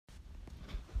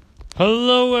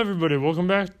Hello, everybody. Welcome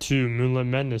back to Moonlight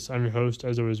Madness. I'm your host,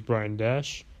 as always, Brian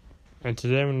Dash. And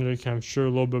today I'm going to kind of share a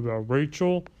little bit about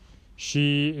Rachel.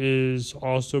 She is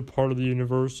also part of the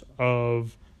universe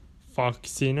of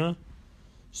Foxina.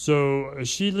 So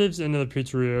she lives in a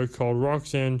pizzeria called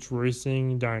Roxanne's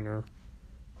Racing Diner.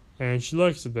 And she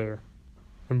likes it there.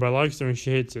 And by likes it, I mean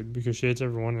she hates it because she hates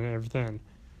everyone and everything.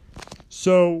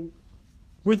 So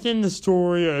within the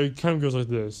story, it kind of goes like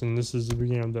this, and this is the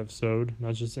beginning of the episode,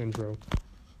 not just the intro.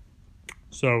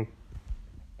 So,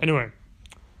 anyway,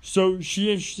 so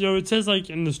it says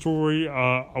like in the story,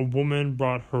 a woman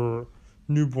brought her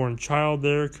newborn child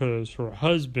there because her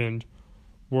husband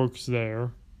works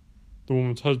there. The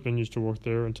woman's husband used to work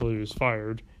there until he was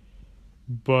fired.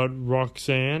 But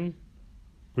Roxanne,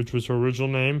 which was her original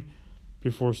name,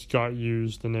 before Scott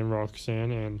used the name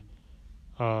Roxanne, and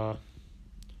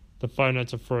the Five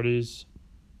Nights at Freddy's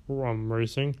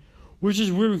racing, which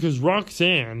is weird because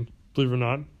Roxanne, believe it or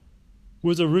not,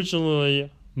 was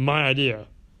originally my idea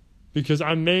because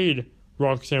I made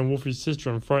Roxanne Wolfie's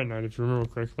sister on Fright Night, if you remember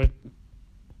correctly,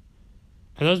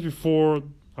 and that was before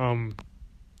that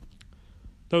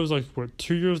was like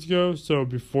 2 years ago, so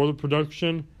before the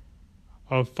production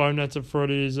of Five Nights at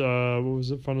Freddy's, Five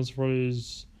Nights at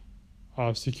Freddy's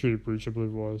Security Breach, I believe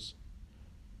it was.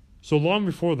 So long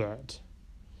before that.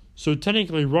 So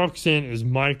technically, Roxanne is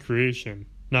my creation,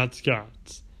 not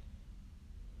Scott's.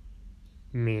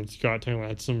 Me and Scott technically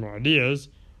had similar ideas,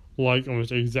 like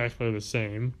almost exactly the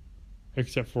same,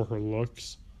 except for her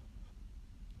looks.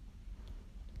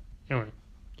 Anyway,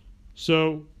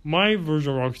 so my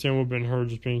version of Roxanne would have been her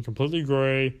just being completely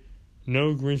gray,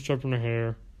 no green stripe in her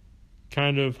hair,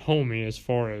 kind of homey as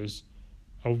far as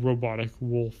a robotic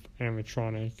wolf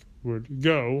animatronic would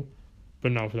go,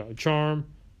 but not without charm.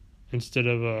 Instead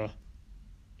of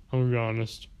I'm gonna be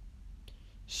honest,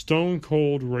 stone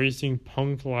cold racing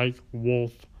punk like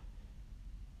wolf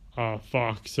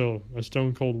fox. So a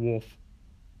stone cold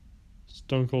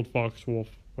fox wolf,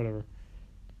 whatever.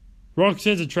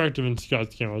 Roxanne's attractive in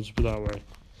Scott's camera, let's put it that way.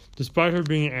 Despite her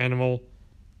being an animal,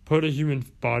 put a human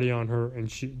body on her and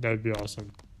that'd be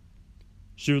awesome.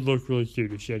 She would look really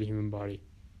cute if she had a human body.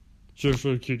 She looks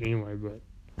really cute anyway, but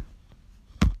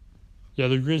yeah,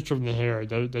 the green strip in the hair,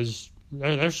 that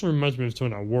actually reminds me of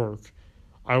someone at work.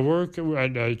 I work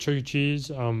at Chuck E. Cheese.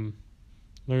 I'm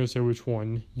not going to say which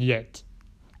one yet.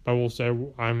 But I will say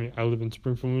I live in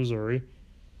Springfield, Missouri.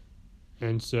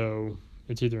 And so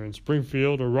it's either in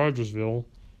Springfield or Rogersville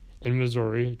in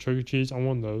Missouri. Chuck E. Cheese, I'm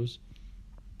one of those.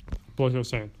 But like I was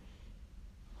saying,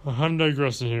 I'm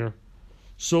digressing here.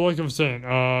 So like I was saying,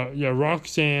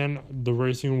 Roxanne, the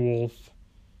racing wolf,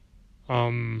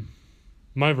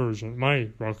 my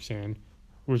Roxanne,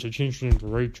 which I changed her name to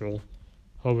Rachel.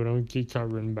 Hope I don't get caught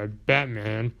written by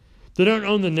Batman. They don't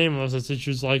own the name unless I say she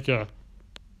was like I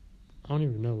don't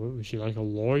even know, what was she, like a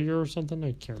lawyer or something?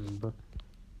 I can't remember.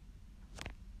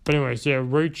 But anyway, so yeah,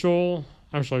 Rachel,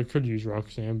 actually I could use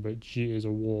Roxanne, but she is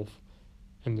a wolf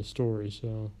in the story,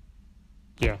 so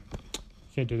yeah,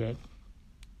 can't do that.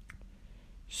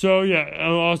 So yeah,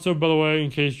 also by the way,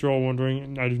 in case you're all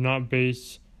wondering, I do not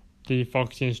base the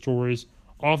Foxina stories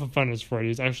off of Five Nights at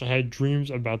Freddy's. I actually had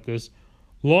dreams about this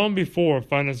long before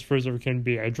Five Nights at Freddy's ever came to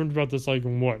be. I dreamed about this like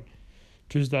in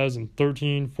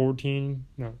 2013, 14?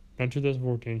 No, not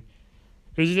 2014.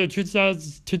 It was either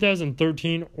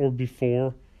 2013 or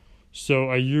before. So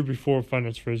a year before Five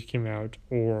Nights at Freddy's came out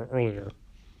or earlier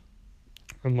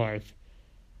in life.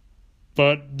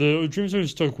 But the dreams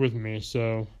always stuck with me,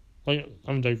 so like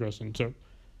I'm digressing.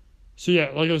 So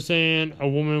yeah, like I was saying, a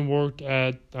woman worked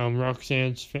at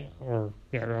Roxanne's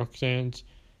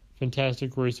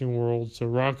Fantastic Racing World. So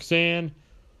Roxanne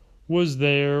was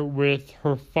there with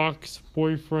her fox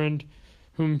boyfriend,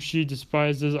 whom she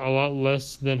despises a lot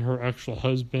less than her actual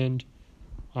husband,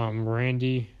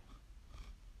 Randy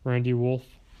Wolf,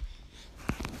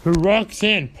 who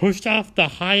Roxanne pushed off the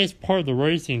highest part of the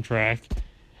racing track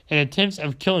in attempts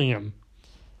of killing him.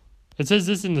 It says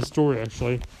this in the story,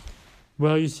 actually.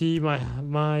 Well, you see,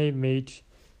 my mate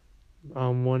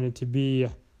wanted to be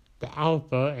the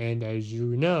alpha, and as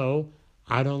you know,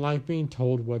 I don't like being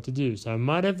told what to do. So I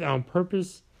might have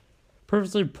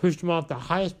purposely pushed him off the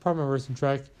highest part of my racing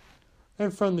track in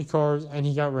front of the cars, and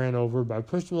he got ran over. But I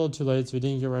pushed him a little too late, so he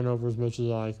didn't get ran over as much as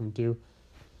I like him to.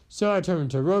 So I turned him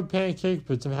into a road pancake,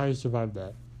 but somehow he survived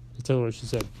that. That's what she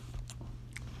said.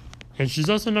 And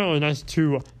she's also not really nice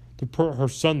to her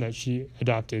son that she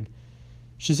adopted.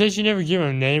 She said she never gave him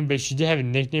a name, but she did have a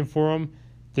nickname for him.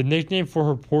 The nickname for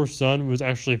her poor son was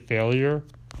actually Failure.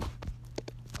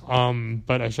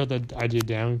 But I shut that idea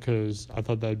down because I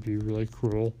thought that'd be really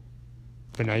cruel.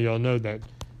 But now y'all know that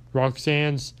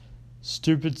Roxanne's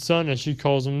stupid son, as she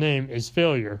calls him name, is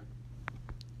failure.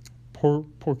 Poor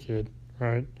kid,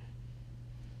 right?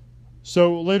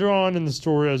 So later on in the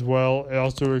story as well, it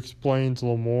also explains a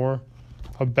little more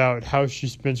about how she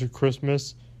spends her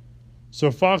Christmas. So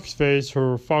Foxface,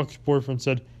 her fox boyfriend,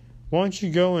 said, "Why don't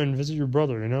you go and visit your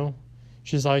brother, you know?"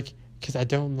 She's like, "Because I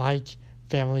don't like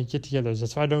family get-togethers.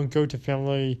 That's why I don't go to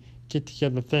family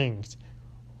get-together things."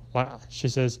 She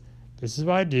says, "This is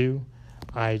what I do.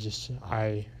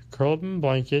 I curl up in a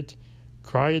blanket,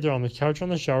 cry either on the couch or on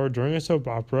the shower during a soap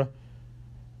opera,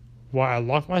 while I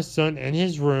lock my son in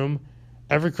his room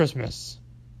every Christmas."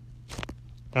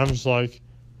 And I'm just like,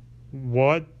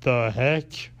 what the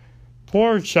heck?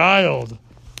 Poor child.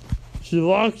 She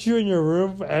locks you in your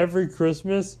room every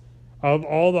Christmas of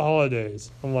all the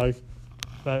holidays. I'm like,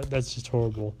 that's just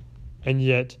horrible. And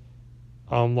yet,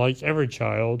 like every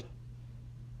child,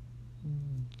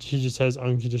 he just has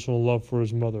unconditional love for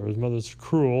his mother. His mother's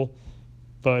cruel,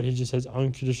 but he just has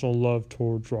unconditional love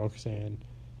towards Roxanne.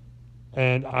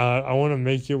 And I want to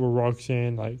make it where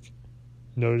Roxanne, like,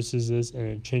 notices this and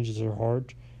it changes her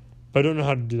heart. But I don't know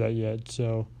how to do that yet,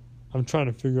 so I'm trying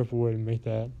to figure out a way to make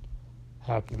that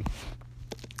happen.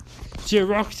 See,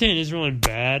 Roxanne isn't really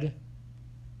bad.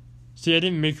 See, I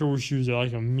didn't make her where she was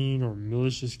like a mean or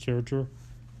malicious character.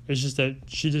 It's just that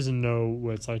she doesn't know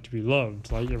what it's like to be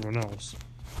loved like everyone else.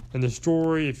 And the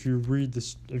story, if you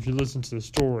listen to the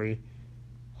story,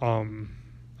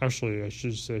 actually I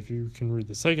should say if you can read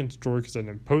the second story because I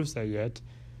didn't post that yet.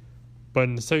 But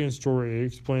in the second story, it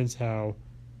explains how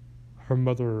her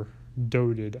mother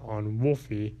doted on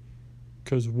Wolfie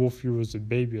because Wolfie was the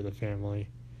baby of the family.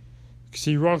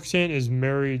 See, Roxanne is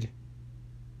married.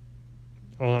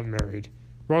 Well, not married.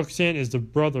 Roxanne is the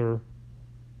brother,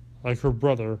 like her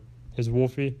brother is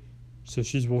Wolfie, so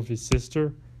she's Wolfie's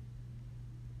sister.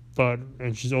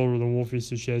 And she's older than Wolfie,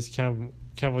 so she has kind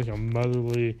of like a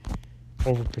motherly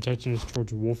overprotectiveness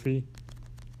towards Wolfie.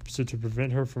 So to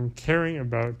prevent her from caring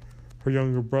about her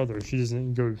younger brother, she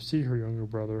doesn't go to see her younger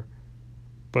brother,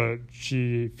 but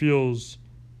she feels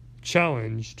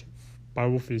challenged by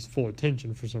Wolfie's full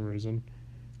attention for some reason,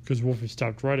 because Wolfie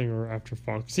stopped writing her after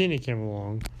Foxina came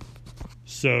along.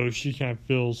 So she kind of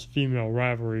feels female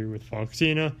rivalry with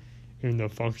Foxina, even though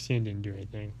Foxina didn't do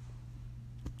anything.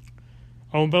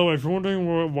 By the way, if you're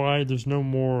wondering why there's no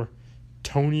more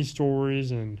Tony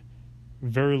stories and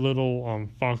very little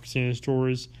Foxina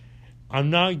stories, I'm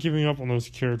not giving up on those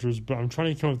characters, but I'm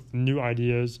trying to come up with new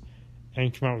ideas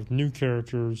and come out with new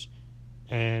characters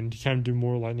and kind of do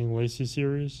more Lightning Lacey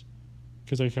series,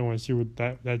 because I kind of want to see what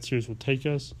that series will take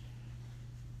us.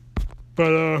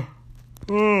 But, oh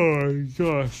my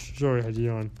gosh, sorry I had to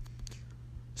yawn.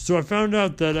 So I found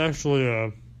out that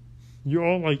actually, you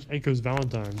all like Echo's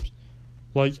Valentine's.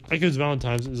 Like, Echo's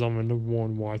Valentine's is on my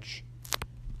 #1 watch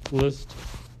list.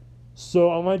 So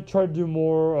I might try to do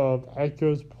more of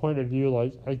Echo's point of view,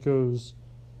 like Echo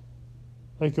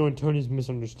and Tony's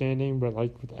misunderstanding, but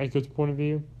like with Echo's point of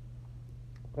view.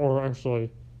 Or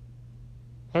actually,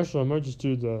 I might just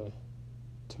do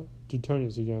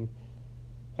Tony's again.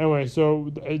 Anyway,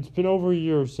 so it's been over a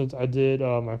year since I did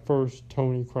my first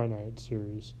Tony Cry Night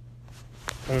series.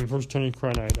 First Tony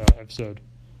Cry Night episode.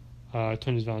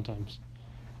 Tony's Valentine's.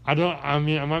 I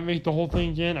might make the whole thing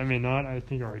again. I may not. I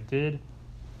think I already did.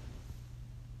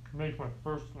 Make my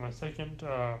second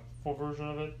full version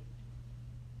of it.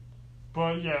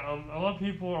 But yeah, a lot of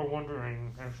people are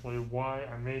wondering actually why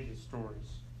I made these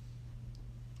stories.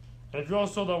 And if you all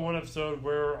saw that one episode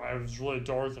where I was really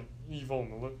dark and evil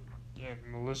and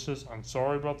malicious, I'm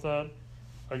sorry about that.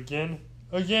 Again,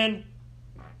 I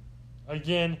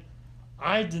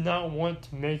did not want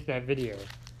to make that video.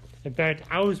 In fact,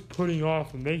 I was putting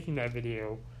off making that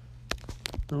video.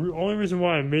 The only reason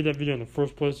why I made that video in the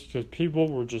first place is because people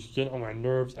were just getting on my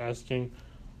nerves asking,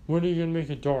 when are you going to make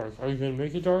it dark? Are you going to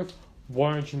make it dark?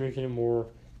 Why aren't you making it more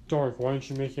dark? Why aren't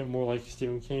you making it more like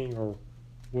Stephen King or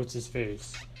what's his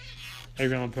face?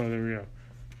 Edgar Allan Poe, there we go.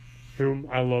 Whom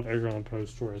I love Edgar Allan Poe's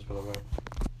stories, by the way.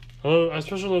 I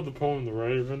especially love the poem The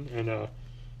Raven, and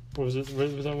what was it?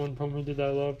 Was that one poem he did that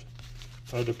I loved?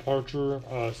 Departure,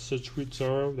 Such Sweet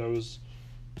Sorrow. That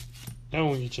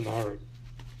one gets you in the heart.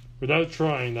 Without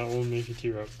trying, that will make you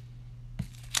tear up.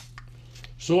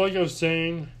 So like I was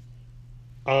saying,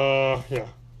 yeah,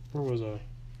 where was I?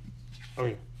 Oh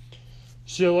yeah.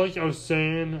 So like I was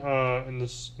saying, in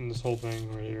this whole thing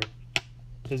right here,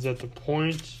 is that the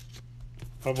point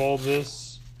of all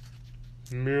this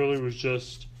merely was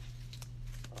just,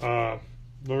 the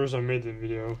reason I made the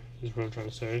video is what I'm trying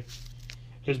to say,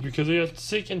 is because I got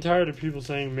sick and tired of people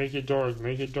saying make it dark.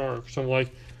 So I'm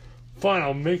like, fine,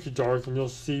 I'll make it dark, and you'll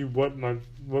see what my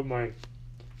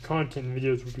content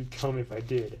videos would become if I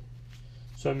did.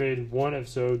 So I made one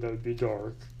episode that would be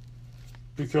dark.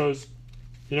 Because,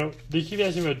 they keep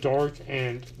asking about dark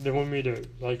and they want me to,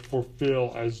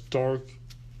 fulfill as dark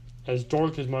as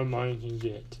my mind can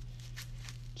get.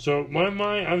 So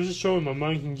I was just showing my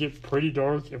mind can get pretty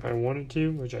dark if I wanted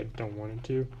to, which I don't want it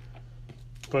to.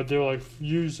 But they'll,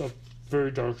 use a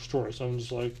very dark story. So I'm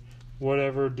just like,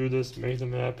 whatever, do this, make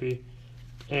them happy.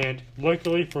 And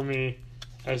luckily for me,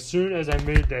 as soon as I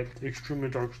made that extremely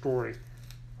dark story,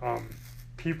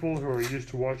 people who are used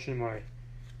to watching my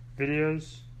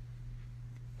videos,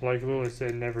 literally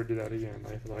said, never do that again.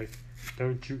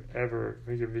 Don't you ever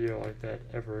make a video like that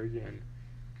ever again.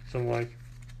 So I'm like,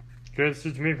 good,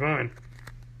 suits me fine.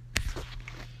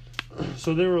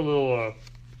 So they were a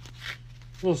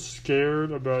little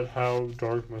scared about how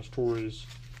dark my stories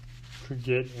could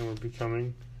get and were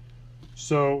becoming.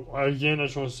 So again, I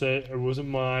just want to say it wasn't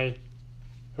my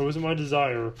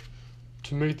desire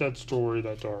to make that story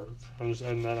that dark. I'm just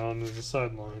adding that on as a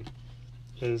sideline.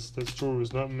 Is that story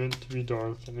was not meant to be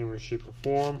dark in any way, shape, or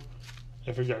form.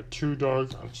 If it got too dark,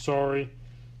 I'm sorry.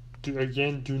 Do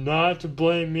not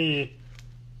blame me.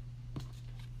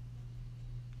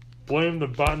 Blame the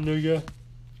Botnuga.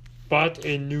 I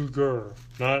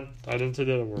didn't say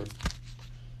the other word.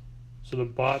 So the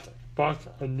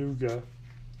Botnuga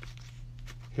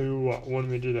who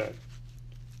wanted me to do that.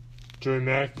 Joey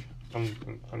Mac,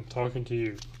 I'm talking to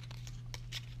you.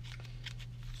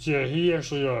 So yeah, he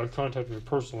actually contacted me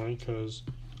personally because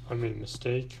I made a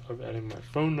mistake of adding my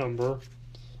phone number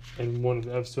in one of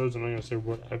the episodes. I'm not going to say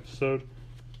what episode.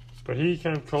 But he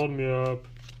kind of called me up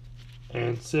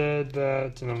and said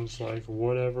that, and I'm just like,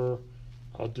 whatever.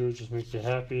 I'll do it, just make you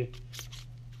happy.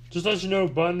 Just to let you know,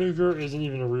 Botnuger isn't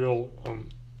even a real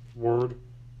word.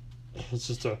 It's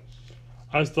just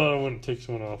I just thought I wouldn't take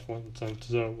someone off one time.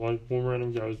 So, one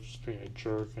random guy was just being a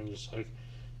jerk and just,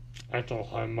 acting all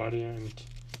high and mighty, and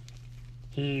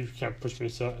he kind of pushed me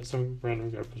aside. Some random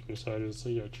guy pushed me aside. He was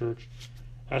like, yeah, church.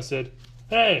 I said,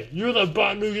 hey, you're the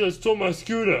Botnuga that stole my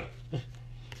scooter.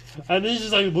 And he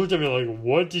just, looked at me like,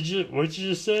 what did you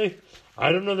just say?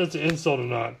 I don't know if that's an insult or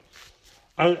not.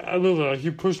 I literally,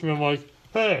 he pushed me. I'm like,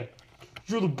 hey,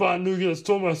 you're the Botnuga that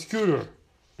stole my scooter.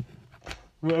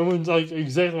 And when,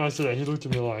 exactly when I said that, he looked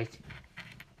at me like,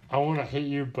 I want to hit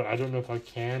you, but I don't know if I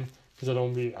can, because I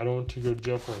don't want to go to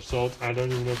jail for assault. I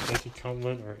don't even know if that's a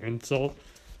compliment or insult.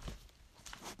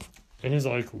 And he's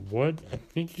like, what? I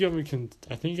think you got me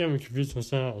confused with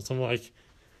something else. I'm like,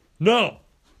 no,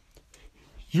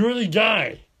 you're the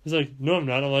guy. He's like, no, I'm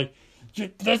not. I'm like,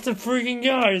 that's the freaking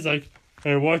guy. He's like,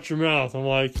 hey, watch your mouth. I'm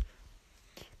like,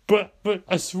 but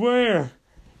I swear.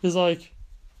 He's like,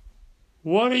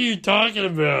 what are you talking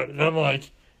about? And I'm like,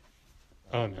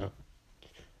 I don't know.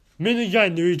 Me and the guy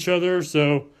knew each other,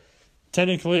 so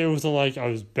technically it wasn't like I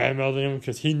was bad-mouthing him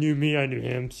because he knew me, I knew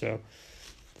him, so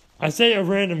I say a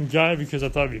random guy because I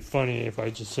thought it'd be funny if I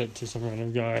just said to some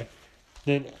random guy.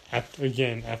 Then,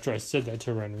 after I said that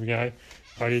to a random guy,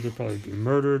 I'd either probably be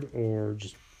murdered or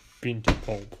just beaten to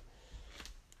pulp.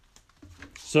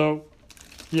 So,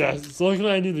 yeah,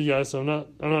 luckily I knew the guy, so I'm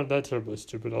not that terribly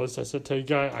stupid. At least I said to a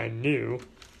guy I knew,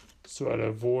 so I'd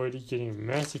avoid getting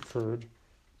massacred.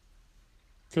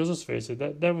 Because let's face it,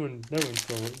 that wouldn't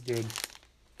feel good.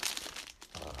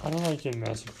 I don't like getting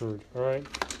massacred, alright?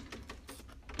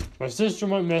 My sister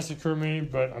might massacre me,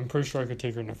 but I'm pretty sure I could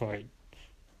take her in a fight.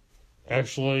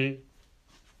 Actually,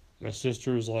 my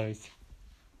sister is,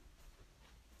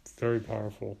 very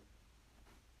powerful.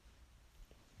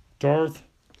 Darth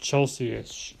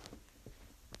Chelsea-ish.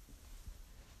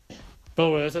 By the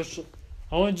way,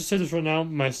 I want to just say this right now.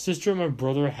 My sister and my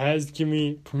brother has given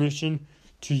me permission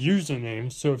to use their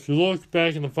names. So if you look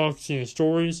back in the Foxy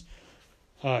stories,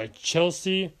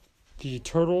 Chelsea, the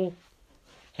turtle,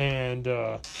 and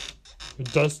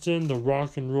Dustin, the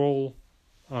rock and roll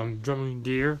drumming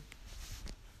deer.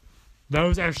 That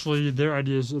was actually their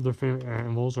ideas of their favorite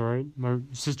animals, alright? My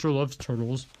sister loves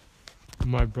turtles.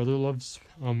 My brother loves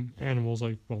animals,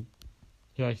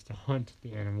 he likes to hunt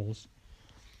the animals.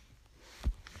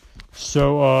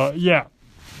 So, yeah.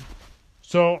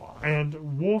 So,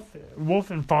 and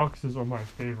wolf and foxes are my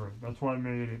favorite. That's why I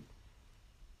made it.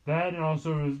 That, and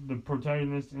also the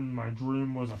protagonist in my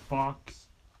dream was a fox.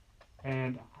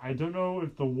 And I don't know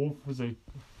if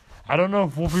I don't know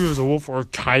if Wolfie was a wolf or a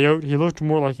coyote. He looked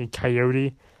more like a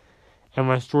coyote in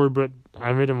my story, but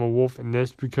I made him a wolf in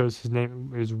this because his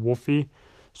name is Wolfie.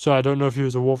 So I don't know if he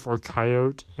was a wolf or a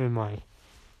coyote in my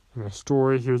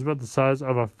story. He was about the size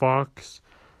of a fox.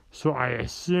 So I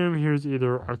assume he was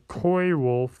either a coy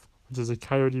wolf, which is a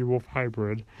coyote wolf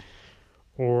hybrid,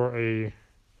 or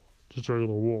just a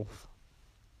regular wolf.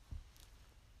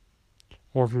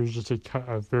 or if he was just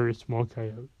a very small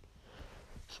coyote.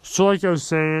 So, like I was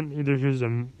saying, either he was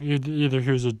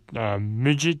a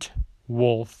midget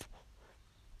wolf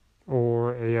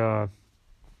or a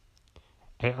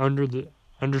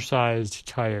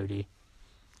undersized coyote.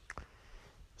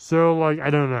 So, like, I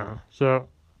don't know. So,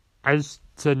 I just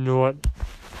said, you know what?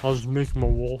 I'll just make him a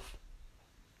wolf.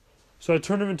 So I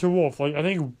turned him into a wolf. Like, I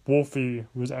think Wolfie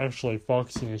was actually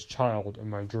Foxina's child in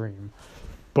my dream.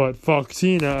 But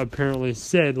Foxina apparently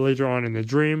said later on in the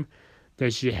dream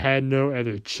that she had no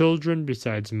other children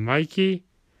besides Mikey,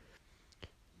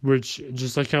 which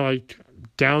just like kind of like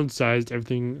downsized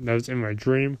everything that was in my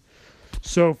dream.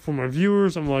 So for my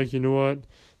viewers, I'm like, you know what?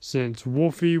 Since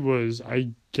Wolfie was, I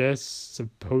guess,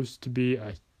 supposed to be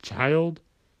a child,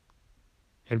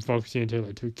 and Foxina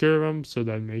Taylor took care of him, so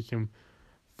that'd make him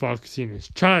Foxina's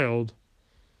child.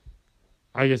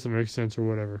 I guess it makes sense or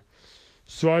whatever.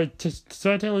 So I just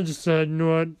said, you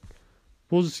know what?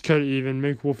 We'll just cut it even,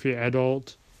 make Wolfie an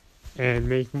adult, and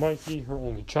make Mikey her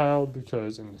only child,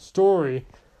 because in the story,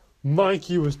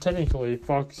 Mikey was technically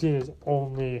Foxina's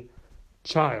only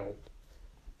child.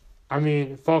 I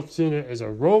mean, Foxina is a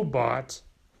robot,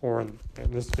 or in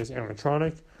this case,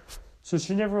 animatronic, so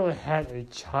she never really had a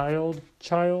child,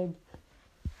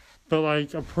 but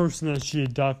like a person that she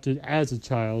adopted as a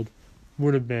child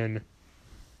would have been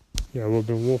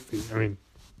Wolfie. I mean,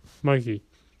 Mikey.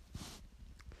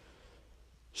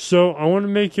 So I want to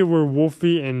make it where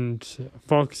Wolfie and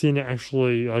Foxina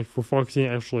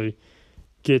actually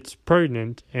gets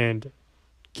pregnant and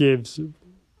gives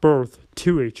birth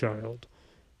to a child.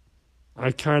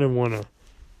 I kind of want to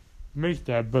make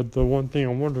that, but the one thing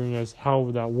I'm wondering is how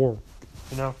would that work?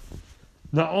 You know,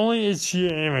 not only is she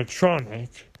an animatronic,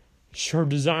 her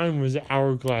design was an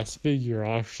hourglass figure.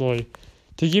 Actually,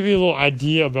 to give you a little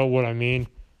idea about what I mean,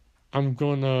 I'm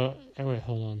gonna. Oh, wait,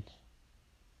 hold on.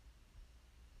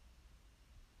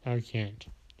 I can't.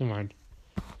 Never mind.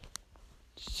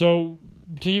 So,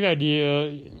 to give you an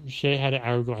idea, she had an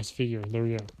hourglass figure. There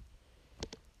we go.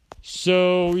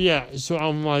 So, yeah. So,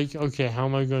 I'm like, okay, how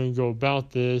am I going to go about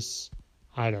this?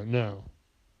 I don't know.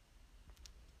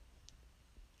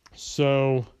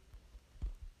 So,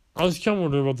 I was kind of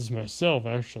wondering about this myself,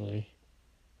 actually.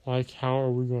 Like, how are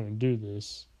we going to do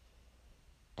this?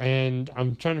 And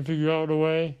I'm trying to figure out a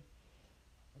way.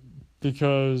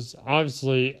 Because,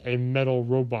 obviously, a metal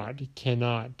robot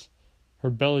her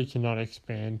belly cannot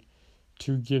expand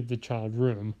to give the child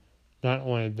room. Not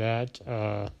only that,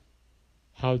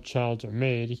 how childs are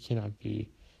made cannot be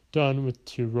done with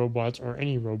two robots or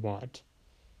any robot.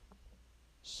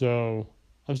 So,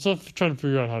 I'm still trying to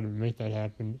figure out how to make that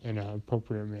happen in an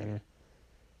appropriate manner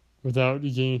without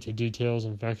getting into details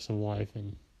and facts of life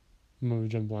and movie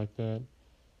jump like that.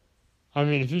 I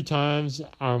mean, a few times,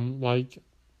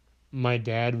 my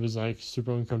dad was like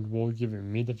super uncomfortable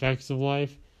giving me the facts of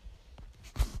life.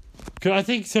 Because I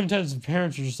think sometimes the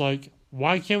parents are just like,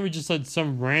 why can't we just let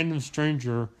some random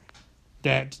stranger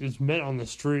that is met on the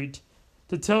street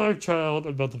to tell our child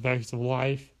about the facts of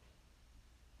life?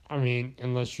 I mean,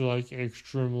 unless you're like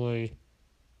extremely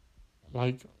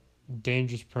like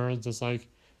dangerous parents that's like,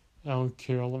 I don't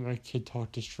care, I'll let my kid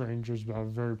talk to strangers about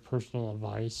very personal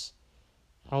advice.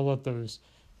 I'll let those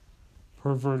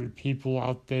perverted people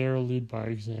out there lead by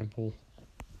example.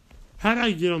 How did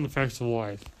I get on the facts of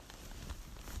life?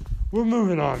 We're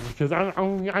moving on because I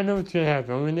know what's going to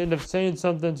happen. I'm going to end up saying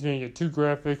something that's going to get too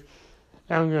graphic,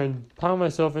 and I'm going to pile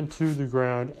myself into the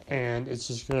ground, and it's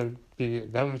just going to be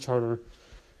that much harder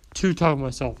to talk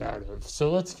myself out of.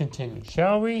 So let's continue,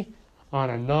 shall we? On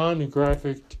a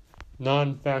non-graphic,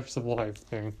 non-facts of life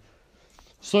thing.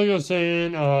 So like I was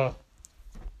saying,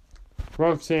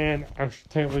 Roxanne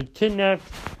accidentally kidnapped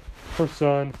her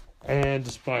son and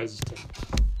despises him.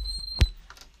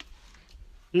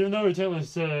 Even though he technically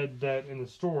said that in the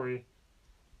story,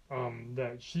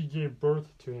 that she gave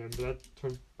birth to him, but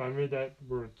I made that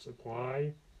words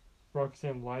apply.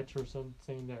 Roxanne lied to her son,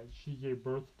 saying that she gave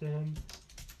birth to him,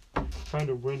 trying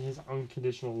to win his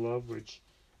unconditional love, which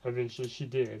eventually she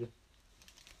did.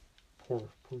 Poor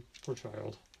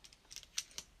child.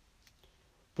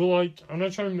 But like, I'm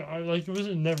not trying to, it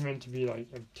wasn't never meant to be like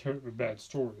a bad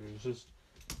story. It was just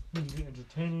meant to be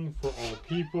entertaining for all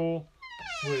people,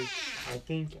 which I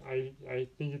think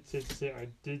it's safe to say I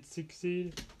did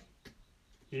succeed,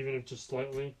 even if just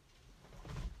slightly.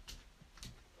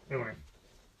 Anyway,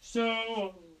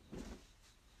 so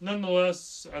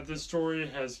nonetheless, this story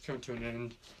has come to an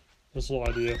end. This little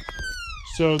idea.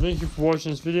 So thank you for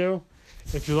watching this video.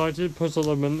 If you liked it, put a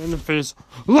little bit in the face.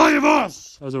 Like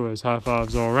us! As always, high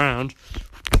fives all around.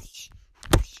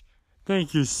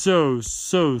 Thank you so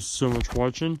much for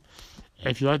watching.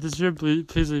 if you like this video,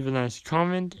 please leave a nice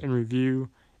comment and review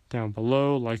down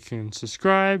below, like and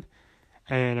subscribe.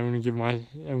 And I'm gonna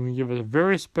give it a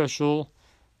very special,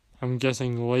 I'm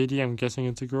guessing lady, I'm guessing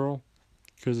it's a girl,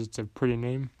 because it's a pretty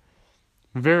name.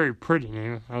 Very pretty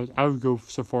name. I would go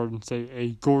so far and say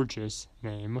a gorgeous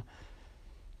name.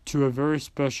 To a very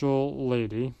special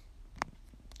lady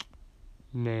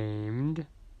named,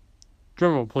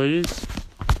 drumroll please,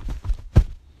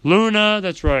 Luna,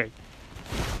 that's right.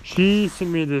 She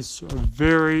sent me this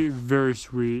very, very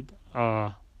sweet,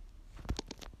 I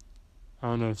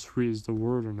don't know if sweet is the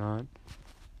word or not.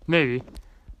 Maybe.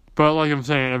 But like I'm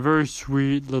saying, a very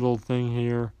sweet little thing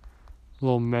here. A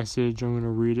little message. I'm going to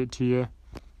read it to you.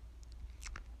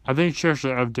 I think she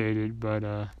actually updated,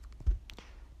 but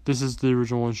this is the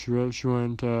original one she wrote. She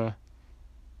went, hello,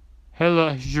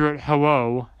 she wrote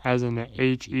hello, as in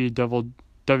HEWWO.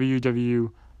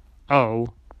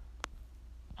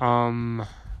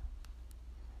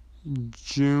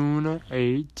 June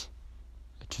 8,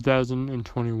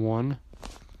 2021.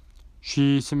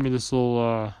 She sent me this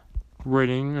little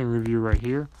rating and review right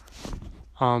here.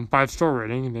 5-star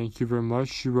rating, thank you very much.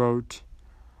 She wrote,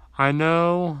 I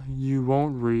know you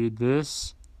won't read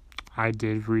this. I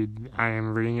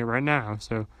am reading it right now.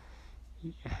 So,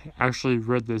 I actually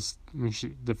read this when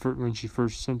she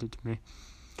first sent it to me.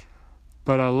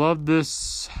 But I love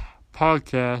this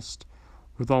podcast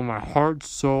with all my heart,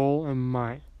 soul,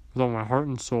 with all my heart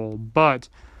and soul. But,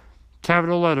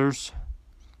 capital letters,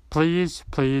 please,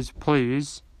 please,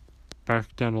 please,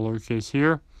 back down to lowercase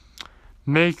here,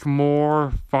 make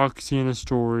more Foxiana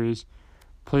stories.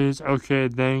 Please, okay,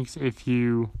 thanks. If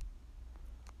you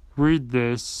read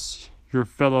this, your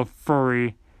fellow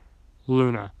furry,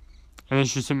 Luna. And then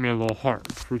she sent me a little heart,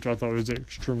 which I thought was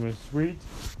extremely sweet.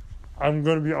 I'm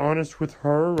going to be honest with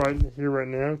her right here, right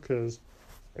now, because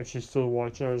if she's still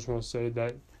watching, I just want to say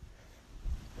that.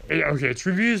 Okay, it's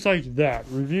reviews like that.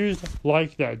 Reviews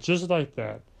like that. Just like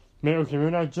that. Maybe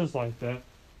not just like that,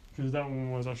 because that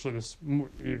one was actually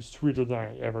sweeter than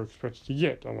I ever expected to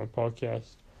get on my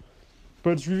podcast.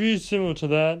 But it's reviews similar to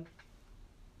that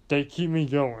keep me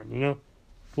going, you know?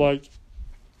 Like,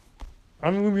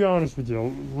 I'm going to be honest with you.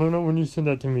 Luna, when you sent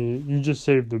that to me, you just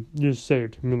saved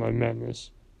Moonlight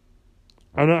Madness.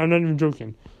 I'm not even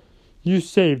joking. You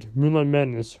saved Moonlight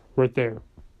Madness right there.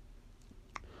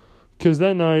 Because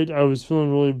that night, I was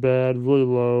feeling really bad, really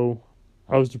low.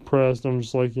 I was depressed. I'm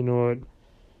just like, you know what?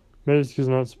 Maybe it's because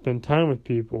I not spend time with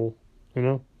people, you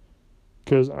know?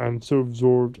 Because I'm so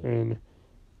absorbed in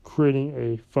creating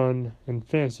a fun and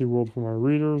fantasy world for my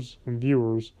readers and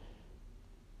viewers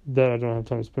that I don't have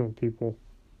time to spend with people.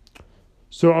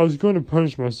 So I was going to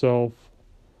punish myself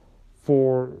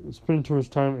for spending too much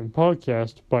time in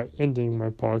podcast by ending my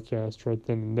podcast right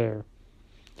then and there.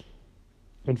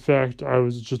 In fact, I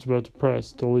was just about to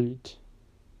press delete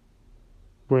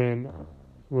when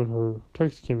her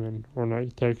text came in, or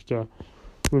not text,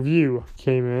 review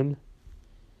came in,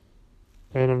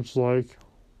 and I'm just like,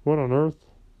 what on earth?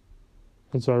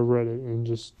 And so I read it and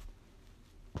just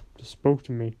spoke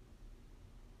to me.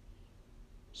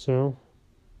 So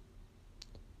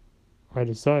I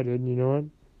decided, you know what?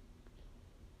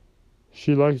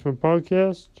 She likes my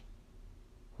podcast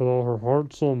with all her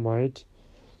heart, soul, and might.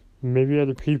 Maybe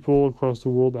other people across the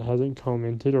world that hasn't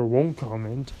commented or won't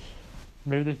comment,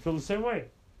 maybe they feel the same way.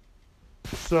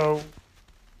 So,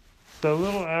 the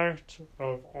little act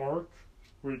of ARC,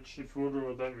 which, if you're wondering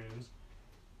what that means,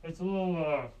 it's a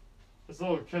little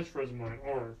catchphrase of mine,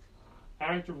 ARC.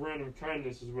 Act of Random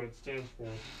Kindness is what it stands for.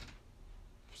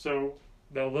 So,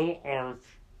 that little ARC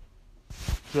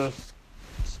just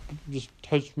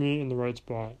touched me in the right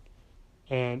spot.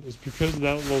 And it's because of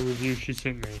that little review she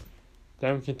sent me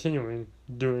that I'm continuing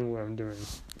doing what I'm doing.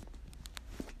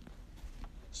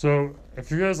 So, if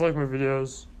you guys like my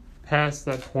videos, past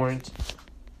that point,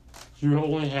 you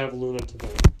only have Luna to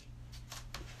thank.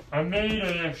 I made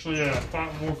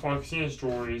more Foxiana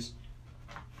stories.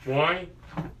 Why?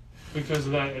 Because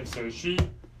of that episode.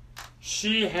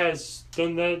 She has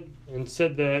done that and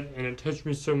said that, and it touched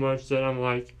me so much that I'm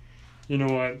like, you know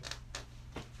what?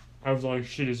 I was like,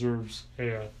 she deserves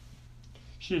a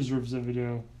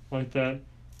video like that.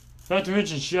 Not to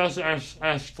mention, she also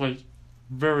asked like,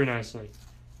 very nicely.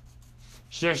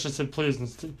 She actually said, please,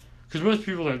 because most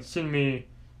people that send me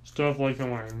stuff like on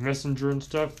my messenger and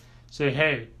stuff say,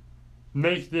 hey,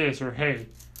 make this, or hey,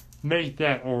 make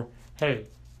that, or hey,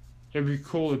 it'd be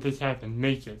cool if this happened,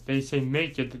 make it. They say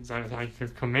make it, it's like they're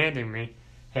commanding me,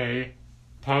 hey,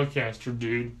 podcaster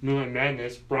dude, Moonlight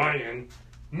Madness, Brian,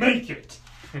 make it!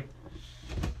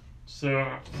 So,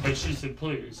 but she said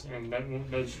please, and that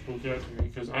just spoke out to me,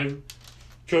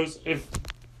 because if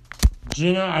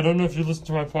Gina, I don't know if you listen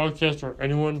to my podcast or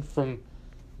anyone from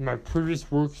my previous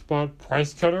work spot,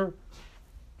 Price Cutter,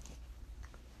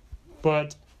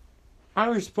 but I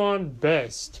respond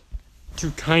best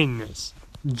to kindness.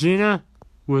 Gina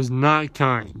was not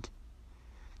kind.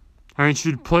 I mean,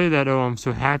 she'd play that, oh, I'm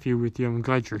so happy with you, I'm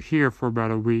glad you're here, for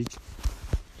about a week.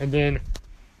 And then,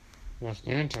 like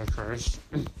the Antichrist,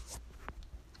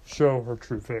 show her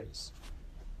true face.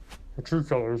 Her true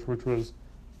colors, which was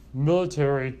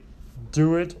military,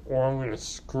 do it or I'm going to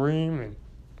scream and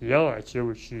yell at you,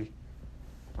 which she...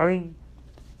 I mean,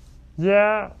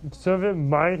 yeah, some of it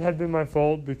might have been my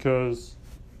fault because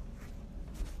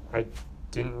I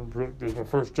didn't... It was my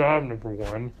first job, number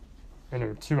one. And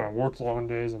number two, I worked long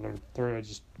days. And number three, I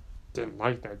just didn't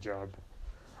like that job.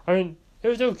 I mean, it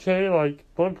was okay. Like,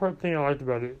 one thing I liked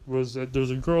about it was that there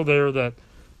was a girl there that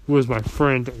was my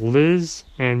friend Liz.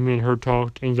 And me and her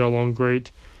talked and got along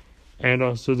great. And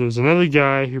also there's another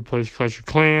guy who plays Clash of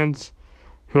Clans,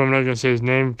 who I'm not going to say his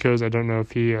name because I don't know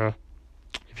if he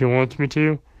wants me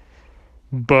to.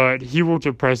 But he worked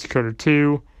at Price Cutter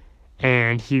too.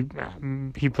 And he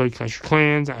played Clash of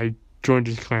Clans. I joined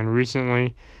his clan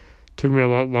recently. Took me a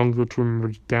lot longer to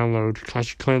remember to download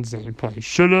Clash of Clans than I probably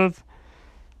should have.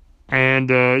 And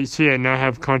so yeah, now I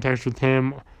have contacts with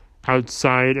him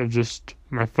outside of just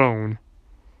my phone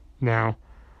now.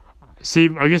 See,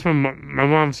 I guess my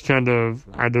mom's kind of,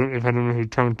 if I don't know who to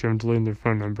talk to, I'm deleting their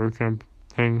phone number kind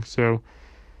of thing. So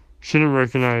she didn't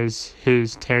recognize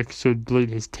his text, so delete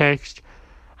his text.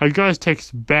 I got his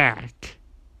text back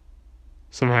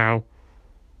somehow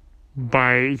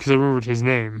because I remembered his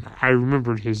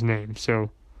name.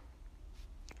 So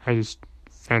I just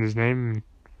found his name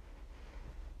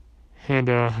and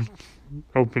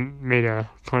made a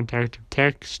contact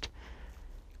text.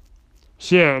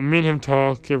 So yeah, me and him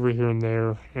talk every here and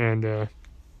there, and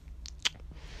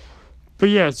but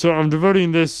yeah, so I'm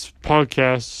devoting this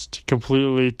podcast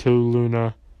completely to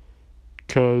Luna,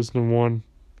 because number one,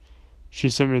 she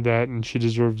sent me that, and she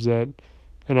deserves that,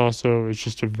 and also it's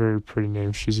just a very pretty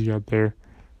name she's got there.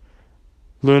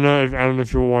 Luna, I don't know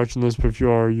if you're watching this, but if you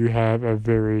are, you have a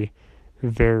very,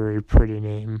 very pretty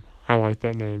name. I like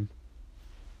that name.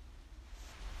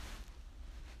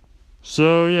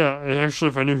 So, yeah, actually,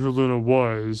 if I knew who Luna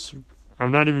was,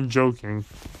 I'm not even joking.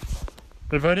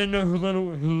 If I didn't know who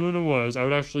Luna was, I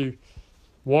would actually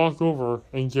walk over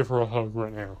and give her a hug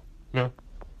right now. No?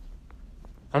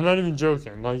 I'm not even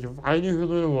joking. Like, if I knew who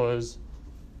Luna was,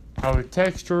 I would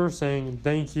text her saying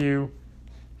thank you,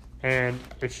 and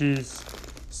if she's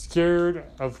scared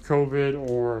of COVID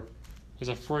or is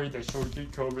afraid that she'll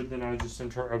get COVID, then I would just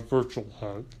send her a virtual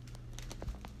hug.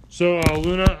 So,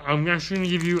 Luna, I'm actually going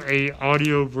to give you a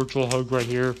audio virtual hug right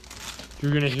here.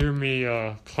 You're going to hear me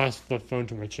clasp the phone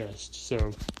to my chest.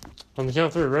 So, on the count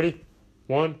of three, ready?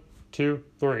 1, 2,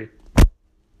 3. Alright,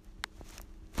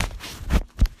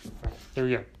 there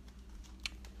we go.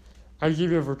 I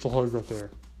give you a virtual hug right there.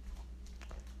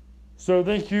 So,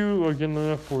 thank you again,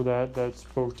 Luna, for that. That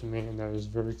spoke to me, and that was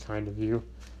very kind of you.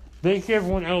 Thank you,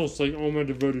 everyone else, like all my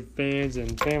devoted fans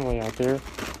and family out there.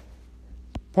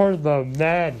 Part of the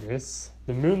madness,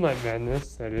 the Moonlight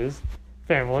Madness, that is,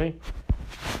 family.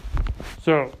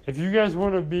 So, if you guys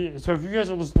are listening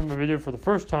to my video for the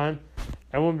first time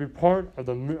and want to be part of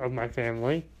my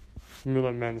family,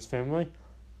 Moonlight Madness family,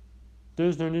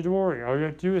 there's no need to worry. All you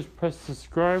have to do is press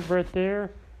subscribe right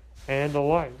there and a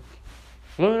like.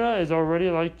 Luna is already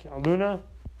like Luna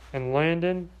and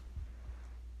Landon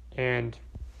and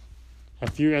a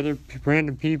few other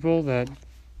random people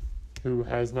who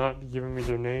has not given me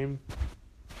their name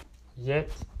yet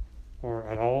or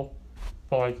at all.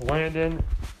 But like Landon,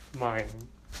 my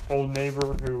old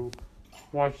neighbor who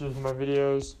watches my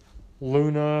videos,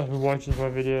 Luna who watches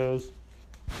my videos,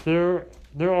 they're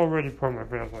already part of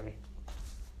my family.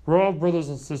 We're all brothers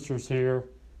and sisters here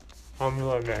on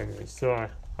Moonlight Madness. So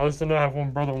I used to know I have one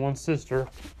brother and one sister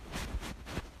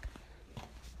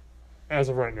as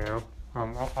of right now.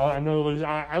 I know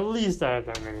at least I have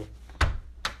that many.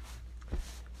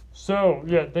 So,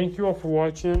 yeah, thank you all for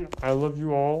watching. I love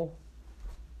you all.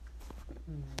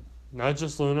 Not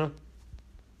just Luna.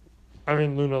 I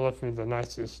mean, Luna left me the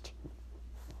nicest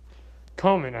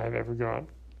comment I have ever got.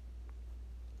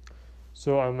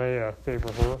 So I may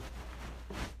favor her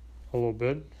a little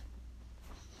bit.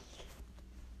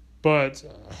 But,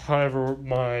 however,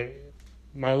 my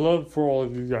love for all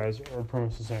of you guys are pretty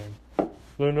much the same.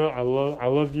 Luna, I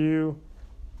love you.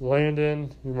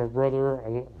 Landon, you're my brother.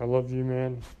 I love you,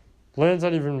 man. Landon's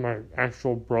not even my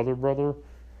actual brother,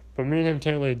 but me and him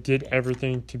technically did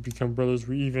everything to become brothers.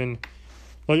 We even,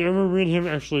 I remember me and him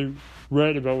actually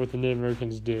read about what the Native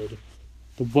Americans did.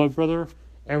 The blood brother,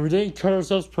 And we didn't cut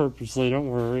ourselves purposely, don't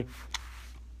worry.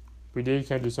 We did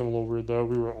kind of do something a little weird though.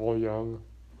 We were all younger.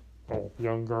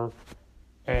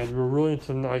 And we were really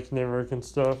into like Native American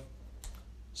stuff.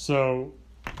 So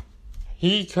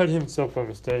he cut himself by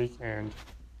mistake, and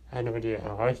I had no idea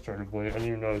how I started bleeding. I didn't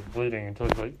even know I was bleeding until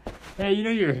he's like, "Hey, you know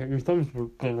your thumb's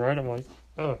bleeding, right?" I'm like,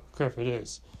 "Oh crap, it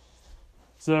is."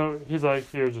 So he's like,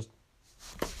 "Here, just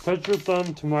touch your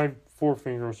thumb to my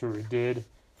forefinger." So we did,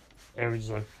 and we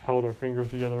just like held our fingers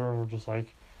together, and we're just like,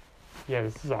 "Yeah,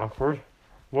 this is awkward.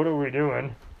 What are we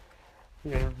doing?"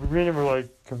 And we were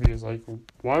like confused, like,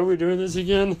 "Why are we doing this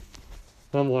again?"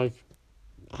 And I'm like,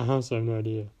 "I honestly have no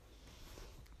idea."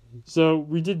 So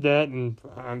we did that, and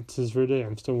to this very day,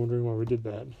 I'm still wondering why we did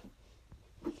that.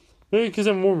 Maybe because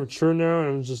I'm more mature now, and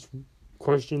I'm just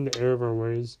questioning the error of our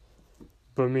ways.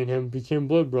 But me and him became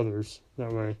blood brothers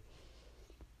that way.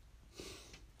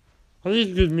 I think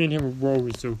it's because me and him were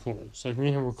always so close. Like, me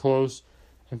and him were close.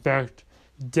 In fact,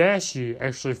 Dashie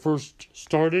actually first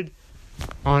started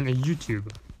on a YouTube.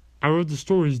 I wrote the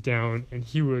stories down, and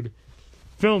he would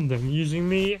film them using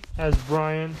me as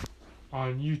Brian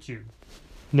on YouTube.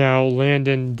 Now,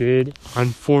 Landon did,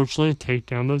 unfortunately, take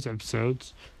down those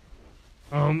episodes.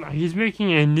 He's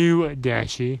making a new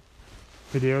Dashie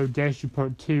video, Dashie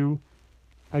Part 2.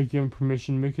 I give him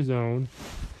permission to make his own.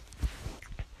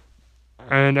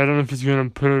 And I don't know if he's going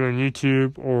to put it on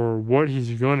YouTube or what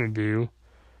he's going to do.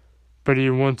 But he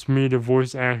wants me to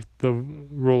voice act the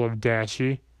role of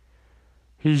Dashie.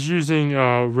 He's using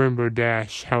Rainbow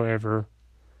Dash, however.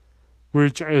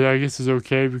 Which I guess is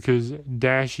okay because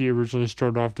Dashie originally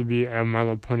started off to be a My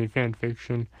Little Pony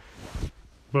fanfiction.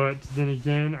 But then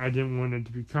again, I didn't want it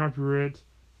to be copyright.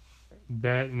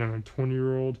 That, and I'm a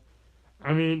 20-year-old.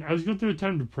 I mean, I was going through a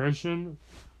time of depression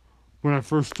when I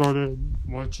first started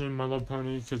watching My Little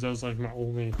Pony because that was like my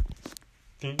only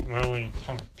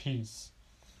time of peace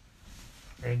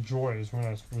and joy is when I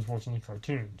was watching the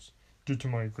cartoons due to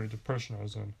my Great Depression I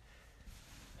was in.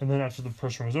 And then after the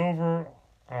depression was over,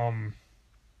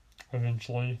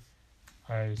 eventually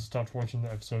I stopped watching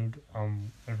the episode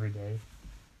every day.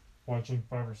 Watching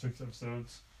 5 or 6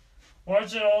 episodes.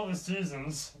 Watching all the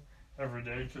seasons every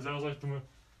day because that was like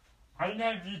I didn't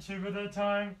have YouTube at that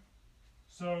time.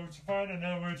 So to find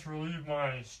another way to relieve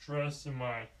my stress and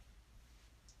my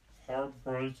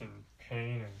heartbreak and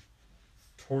pain and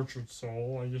tortured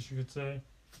soul, I guess you could say,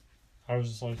 I was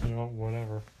just like, you know,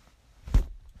 whatever.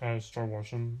 I started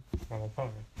watching My Little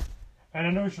Pony. And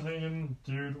I know what you're thinking,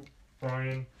 dude,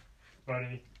 Brian,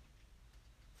 buddy,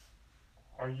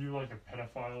 are you like a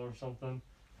pedophile or something?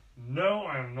 No,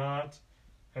 I'm not.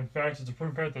 In fact, it's a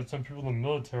proven fact that some people in the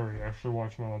military actually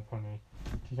watch My Little Pony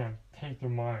to kind of take their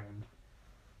mind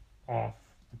off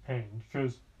the pain.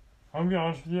 Because, I'm going to be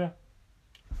honest with you,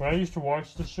 when I used to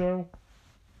watch the show,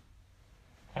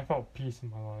 I felt peace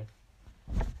in my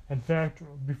life. In fact,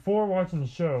 before watching the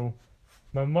show,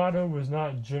 my motto was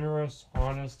not generous,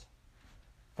 honest,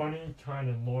 funny, kind,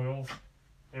 and loyal.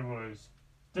 It was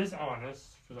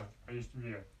dishonest, because I used to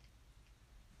be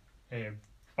a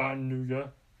Batanuga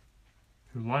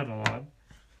who lied a lot.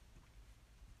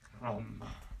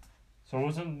 So I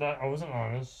wasn't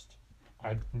honest.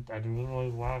 I wasn't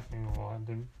really laughing a lot.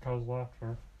 Didn't cause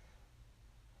laughter.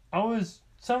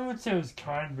 Some would say I was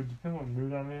kind, but depending on what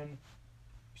mood I'm in.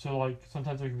 So, like,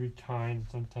 sometimes I could be kind,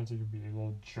 sometimes I could be a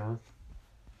little jerk.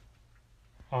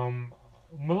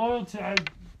 My loyalty,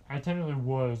 I technically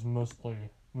was most of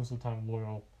the time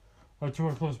loyal. Like, to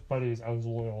my close buddies, I was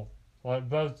loyal. Like,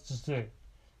 that's just it.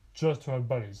 Just to my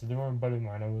buddies. If they weren't a buddy of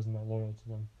mine, I wasn't that loyal to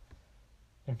them.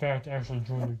 In fact, I actually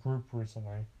joined a group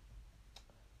recently.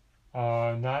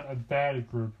 Not a bad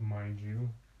group, mind you.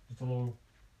 Just a little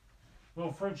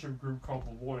friendship group called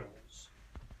the Loyals.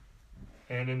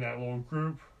 And in that little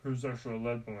group, who's actually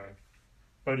led by my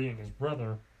buddy and his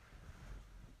brother,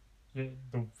 the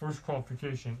first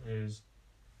qualification is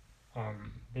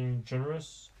being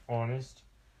generous, honest,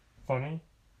 funny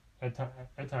at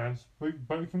times,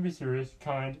 but we can be serious,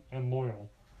 kind, and loyal.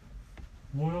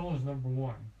 Loyal is number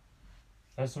one.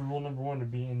 That's the rule number one to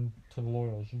be into the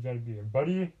Loyals. You gotta be a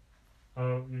buddy, you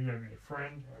gotta be a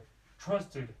friend, a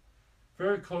trusted,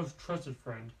 very close, trusted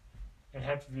friend, and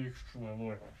have to be extremely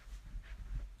loyal.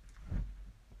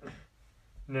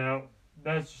 Now,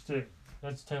 that's just it.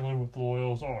 That's technically what the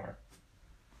Loyals are.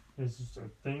 It's just a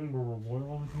thing where we're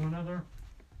loyal to one another,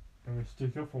 and we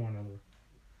stick up for one another.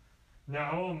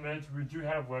 Now, I'll admit, we do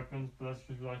have weapons, but that's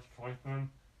because we like to collect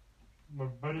them. My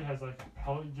buddy has like a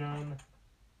pellet gun.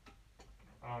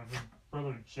 His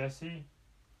brother Jesse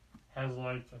has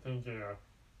like, I think, a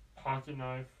pocket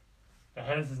knife that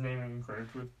has his name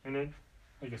engraved in it,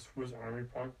 like a Swiss Army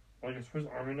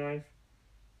knife.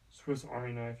 Swiss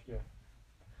Army knife, yeah.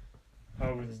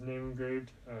 With his name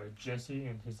engraved, Jesse,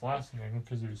 and his last name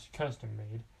because it was custom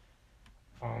made.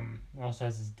 It also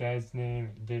has his dad's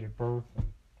name and date of birth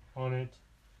on it,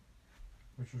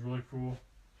 which is really cool.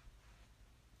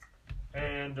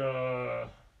 And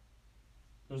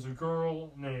there's a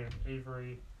girl named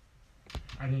Avery.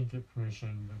 I didn't get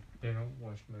permission, but they don't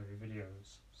watch movie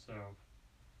videos, so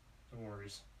no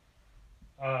worries.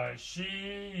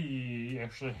 She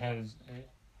actually has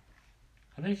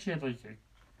I think she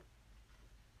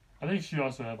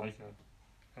also had like a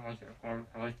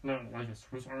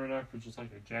Swiss Army knife, which is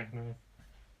like a jackknife,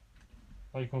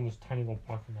 like one of those tiny little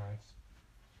pocket knives.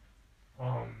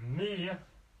 Me,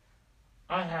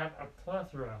 I have a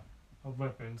plethora of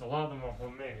weapons. A lot of them are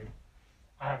homemade.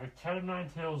 I have a Cat of Nine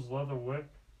Tails leather whip,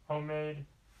 homemade.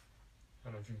 I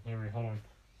don't know if you can hear me. Hold on.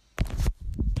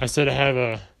 I said I have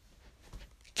a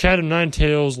Cat of Nine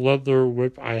Tails leather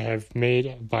whip I have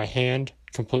made by hand,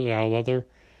 completely out of leather.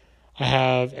 I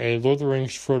have a Lord of the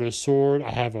Rings Frodo sword.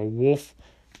 I have a wolf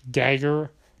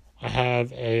dagger. I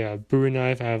have a Bowie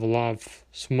knife. I have a lot of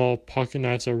small pocket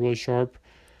knives that are really sharp.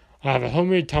 I have a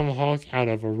homemade tomahawk out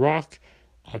of a rock,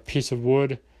 a piece of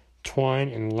wood, twine,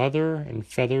 and leather, and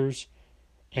feathers.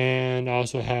 And I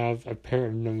also have a pair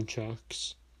of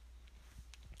nunchucks.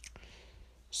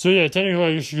 So yeah, technically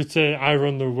I guess you could say I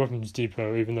run the Weapons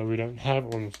Depot, even though we don't have a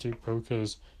Weapons Depot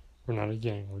because we're not a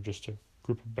gang, we're just a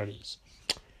group of buddies.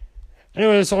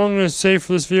 Anyway, that's all I'm going to say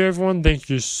for this video, everyone. Thank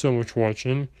you so much for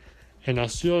watching, and I'll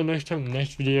see you all next time in the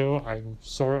next video. I'm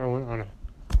sorry I went on a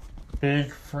big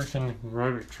freaking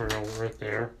rabbit trail right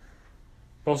there.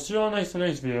 But I'll see you all next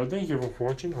video. Thank you for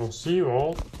watching. I'll see you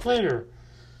all later.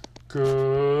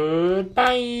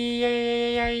 Goodbye.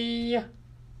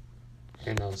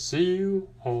 And I'll see you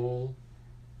all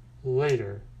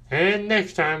later. And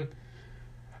next time,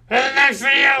 in the next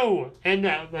video! And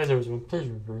as always, please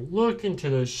remember, look into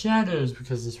the shadows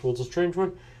because this world's a strange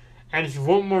one. And if you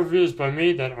want more videos by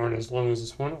me that aren't as long as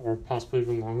this one, or possibly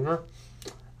even longer,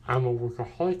 I'm a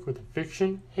workaholic with a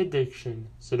fiction addiction.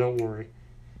 So don't worry.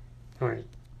 Alright.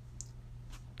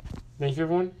 Thank you,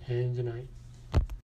 everyone, and good night.